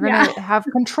want and they're going to have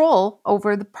control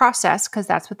over the process because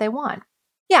that's what they want.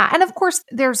 Yeah. And of course,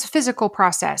 there's a physical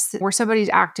process where somebody's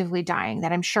actively dying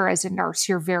that I'm sure as a nurse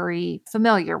you're very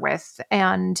familiar with.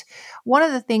 And one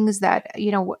of the things that,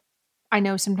 I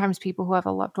know sometimes people who have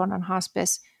a loved one on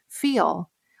hospice feel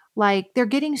like they're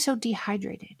getting so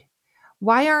dehydrated.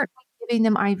 Why aren't we giving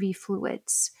them IV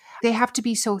fluids? They have to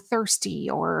be so thirsty,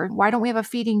 or why don't we have a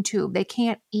feeding tube? They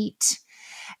can't eat.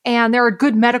 And there are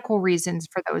good medical reasons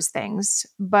for those things.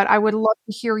 But I would love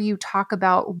to hear you talk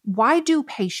about why do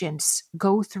patients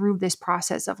go through this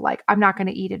process of like, I'm not going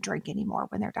to eat and drink anymore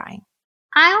when they're dying?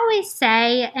 I always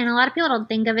say, and a lot of people don't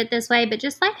think of it this way, but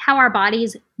just like how our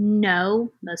bodies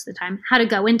know most of the time how to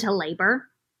go into labor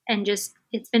and just,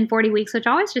 it's been 40 weeks, which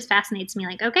always just fascinates me.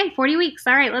 Like, okay, 40 weeks.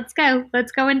 All right, let's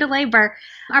go into labor.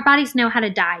 Our bodies know how to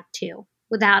die too,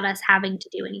 without us having to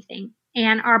do anything.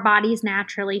 And our bodies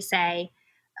naturally say,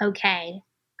 okay,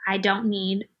 I don't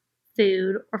need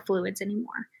food or fluids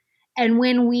anymore. And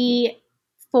when we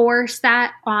force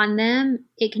that on them,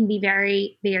 it can be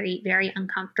very, very, very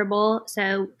uncomfortable.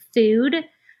 So food,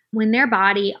 when their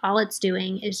body, all it's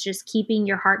doing is just keeping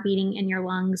your heart beating and your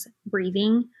lungs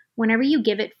breathing. Whenever you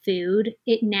give it food,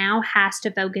 it now has to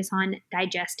focus on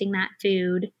digesting that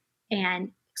food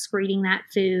and excreting that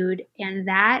food. And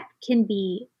that can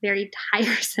be very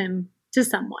tiresome to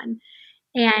someone.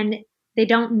 And they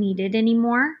don't need it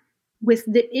anymore. With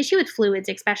the issue with fluids,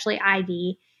 especially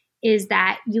IV, is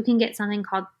that you can get something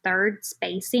called third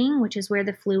spacing, which is where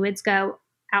the fluids go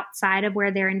outside of where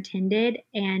they're intended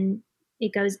and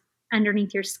it goes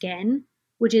underneath your skin,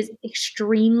 which is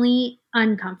extremely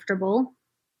uncomfortable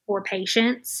for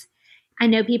patients. I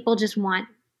know people just want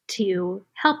to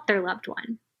help their loved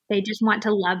one. They just want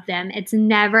to love them. It's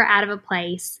never out of a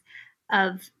place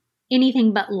of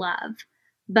anything but love.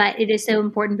 But it is so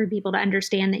important for people to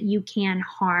understand that you can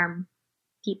harm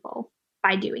people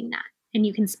by doing that. And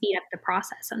you can speed up the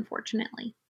process,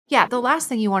 unfortunately. Yeah, the last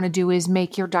thing you want to do is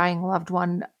make your dying loved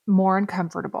one more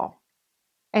uncomfortable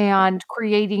and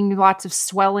creating lots of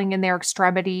swelling in their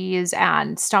extremities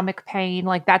and stomach pain.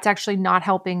 Like that's actually not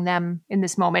helping them in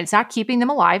this moment. It's not keeping them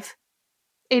alive.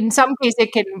 In some cases,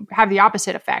 it can have the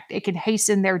opposite effect. It can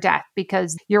hasten their death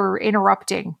because you're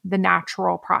interrupting the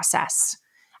natural process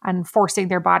and forcing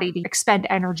their body to expend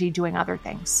energy doing other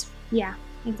things. Yeah,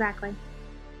 exactly.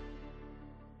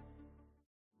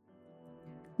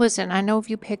 Listen, I know if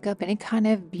you pick up any kind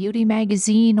of beauty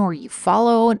magazine or you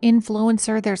follow an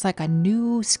influencer, there's like a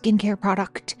new skincare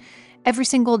product every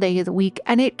single day of the week,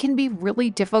 and it can be really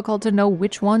difficult to know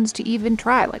which ones to even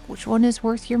try, like which one is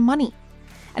worth your money.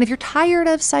 And if you're tired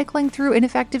of cycling through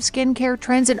ineffective skincare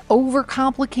trends and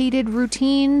overcomplicated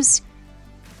routines,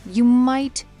 you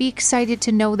might be excited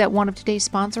to know that one of today's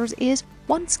sponsors is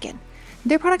OneSkin.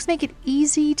 Their products make it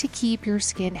easy to keep your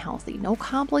skin healthy. No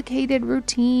complicated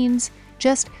routines,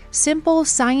 just simple,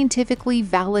 scientifically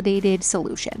validated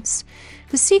solutions.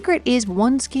 The secret is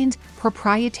OneSkin's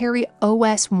proprietary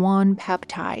OS1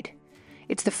 peptide.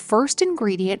 It's the first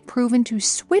ingredient proven to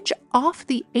switch off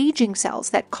the aging cells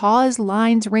that cause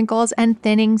lines, wrinkles, and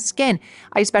thinning skin.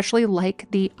 I especially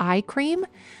like the eye cream.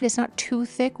 It's not too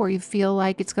thick where you feel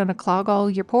like it's going to clog all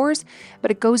your pores, but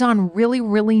it goes on really,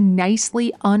 really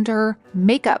nicely under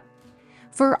makeup.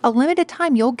 For a limited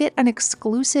time, you'll get an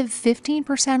exclusive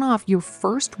 15% off your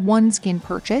first OneSkin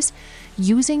purchase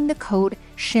using the code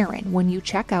Sharon when you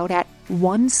check out at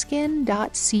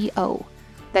oneskin.co.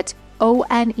 That's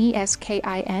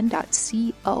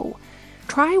oneskin.co.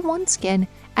 Try OneSkin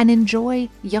and enjoy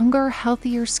younger,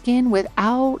 healthier skin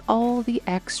without all the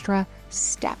extra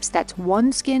steps. That's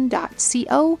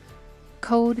oneskin.co,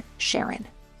 code Sharon.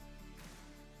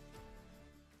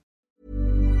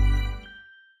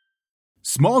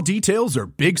 Small details are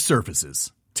big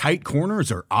surfaces. Tight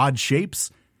corners are odd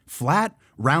shapes. Flat,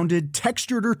 rounded,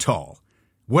 textured, or tall.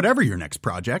 Whatever your next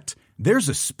project, there's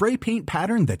a spray paint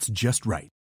pattern that's just right.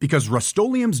 Because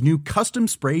Rust-Oleum's new Custom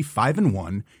Spray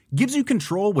 5-in-1 gives you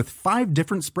control with 5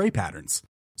 different spray patterns.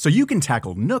 So you can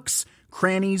tackle nooks,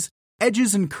 crannies,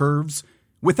 edges, and curves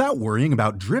without worrying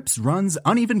about drips, runs,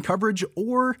 uneven coverage,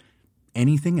 or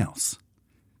anything else.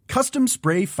 Custom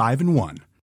Spray 5-in-1.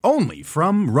 Only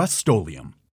from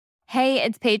Rust-Oleum. Hey,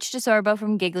 it's Paige DeSorbo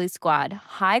from Giggly Squad.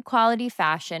 High quality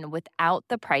fashion without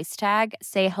the price tag.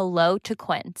 Say hello to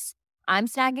Quince. I'm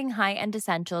snagging high-end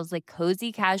essentials like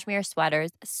cozy cashmere sweaters,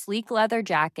 sleek leather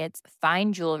jackets,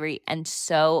 fine jewelry, and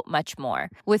so much more.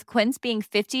 With Quince being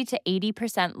 50 to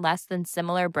 80% less than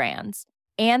similar brands.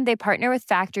 And they partner with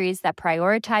factories that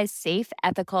prioritize safe,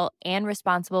 ethical, and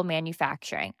responsible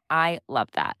manufacturing. I love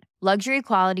that. Luxury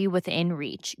quality within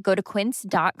reach. Go to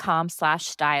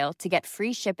quince.com/style to get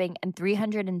free shipping and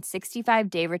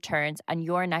 365-day returns on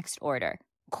your next order.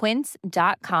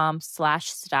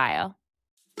 Quince.com/style.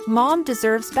 Mom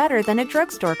deserves better than a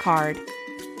drugstore card.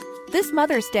 This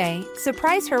Mother's Day,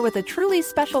 surprise her with a truly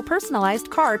special personalized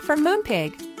card from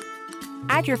Moonpig.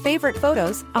 Add your favorite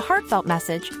photos, a heartfelt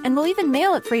message, and we'll even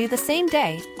mail it for you the same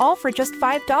day, all for just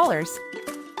 $5.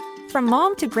 From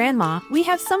mom to grandma, we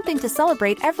have something to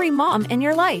celebrate every mom in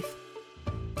your life.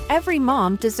 Every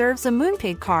mom deserves a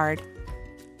Moonpig card.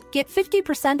 Get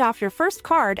 50% off your first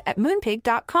card at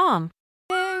moonpig.com.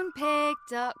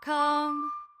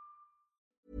 Moonpig.com.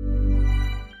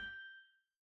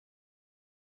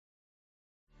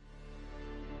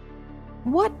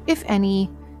 What, if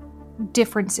any,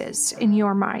 differences in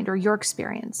your mind or your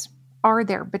experience are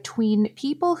there between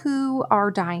people who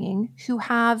are dying, who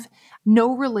have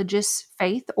no religious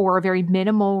faith or a very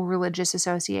minimal religious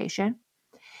association?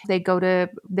 They go to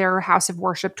their house of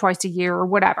worship twice a year or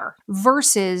whatever,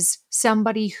 versus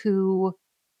somebody who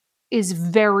is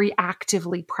very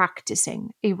actively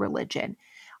practicing a religion.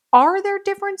 Are there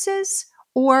differences,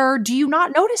 or do you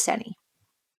not notice any?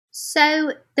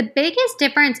 So the biggest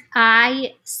difference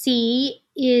I see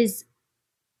is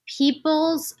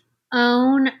people's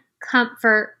own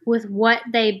comfort with what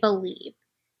they believe.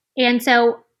 And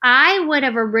so I would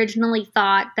have originally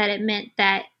thought that it meant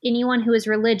that anyone who is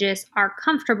religious are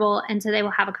comfortable, and so they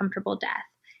will have a comfortable death,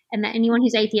 and that anyone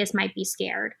who's atheist might be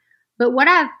scared. But what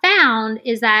I've found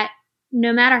is that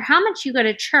no matter how much you go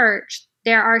to church,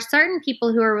 there are certain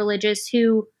people who are religious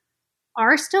who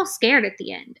are still scared at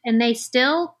the end, and they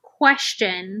still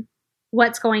question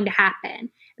what's going to happen.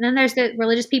 And then there's the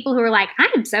religious people who are like, I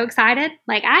am so excited.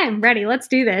 Like, I am ready. Let's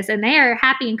do this. And they are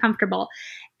happy and comfortable.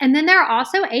 And then there are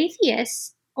also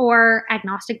atheists or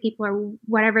agnostic people or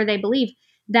whatever they believe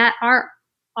that are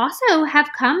also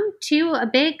have come to a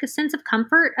big sense of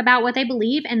comfort about what they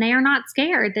believe. And they are not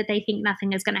scared that they think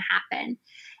nothing is going to happen.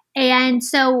 And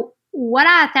so what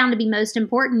I found to be most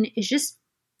important is just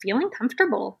feeling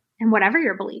comfortable in whatever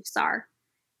your beliefs are.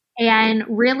 And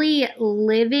really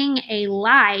living a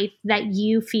life that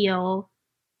you feel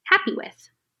happy with,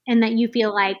 and that you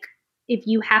feel like if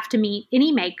you have to meet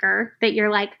any maker, that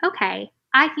you're like, okay,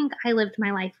 I think I lived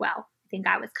my life well. I think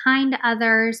I was kind to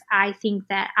others. I think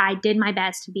that I did my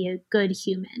best to be a good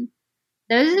human.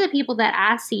 Those are the people that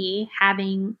I see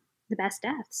having the best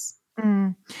deaths.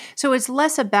 So it's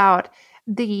less about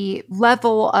the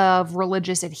level of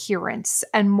religious adherence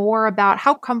and more about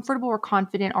how comfortable or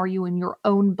confident are you in your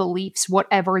own beliefs,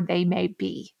 whatever they may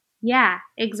be. Yeah,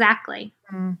 exactly.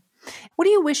 What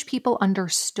do you wish people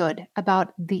understood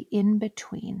about the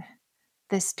in-between,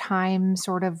 this time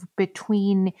sort of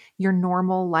between your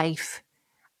normal life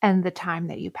and the time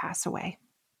that you pass away?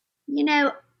 You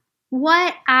know,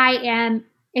 what I am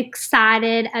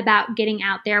excited about getting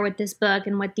out there with this book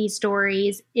and with these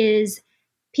stories is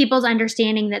people's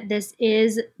understanding that this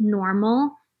is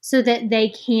normal, so that they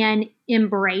can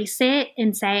embrace it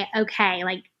and say, okay,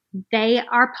 like, they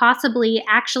are possibly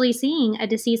actually seeing a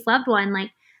deceased loved one.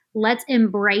 Like, let's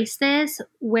embrace this.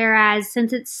 Whereas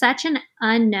since it's such an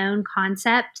unknown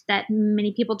concept that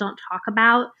many people don't talk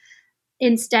about,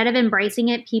 instead of embracing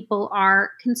it, people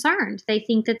are concerned. They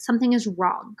think that something is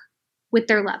wrong with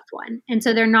their loved one. And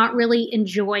so they're not really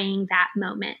enjoying that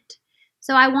moment.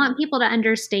 So I want people to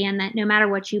understand that no matter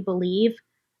what you believe,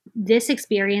 this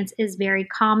experience is very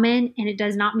common, and it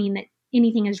does not mean that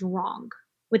anything is wrong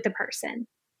with the person.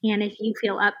 And if you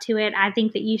feel up to it, I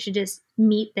think that you should just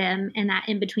meet them in that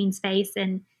in-between space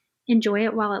and enjoy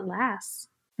it while it lasts.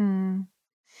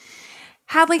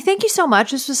 Hadley, thank you so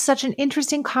much. This was such an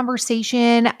interesting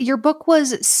conversation. Your book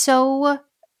was so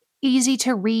easy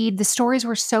to read. The stories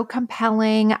were so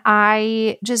compelling.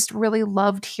 I just really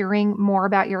loved hearing more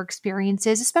about your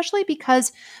experiences, especially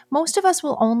because most of us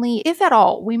will only, if at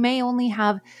all, we may only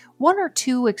have one or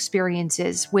two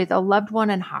experiences with a loved one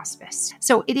in hospice.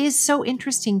 So it is so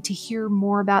interesting to hear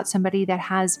more about somebody that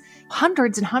has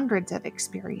hundreds and hundreds of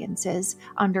experiences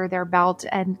under their belt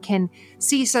and can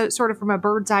see so sort of from a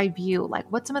bird's eye view,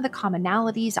 like what some of the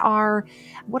commonalities are,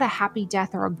 what a happy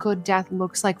death or a good death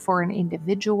looks like for an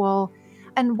individual,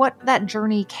 and what that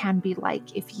journey can be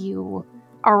like if you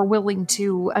are willing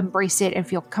to embrace it and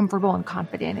feel comfortable and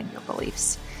confident in your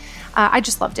beliefs. I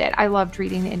just loved it. I loved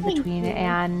reading the in-between,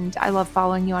 and I love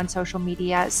following you on social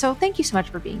media. So thank you so much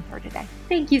for being here today.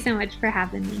 Thank you so much for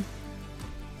having me.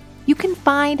 You can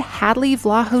find Hadley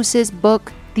Vlahos'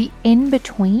 book, The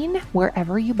In-Between,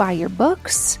 wherever you buy your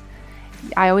books.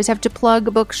 I always have to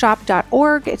plug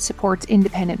bookshop.org. It supports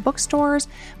independent bookstores,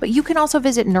 but you can also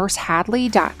visit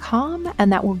nursehadley.com,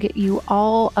 and that will get you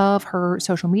all of her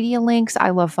social media links.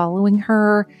 I love following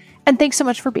her. And thanks so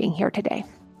much for being here today.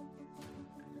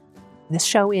 This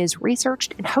show is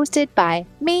researched and hosted by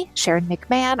me, Sharon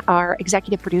McMahon. Our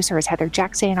executive producer is Heather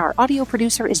Jackson. Our audio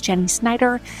producer is Jenny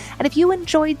Snyder. And if you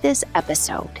enjoyed this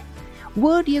episode,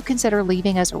 would you consider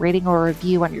leaving us a rating or a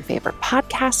review on your favorite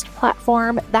podcast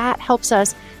platform? That helps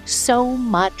us so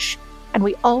much. And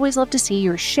we always love to see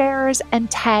your shares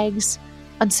and tags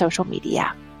on social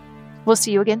media. We'll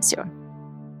see you again soon.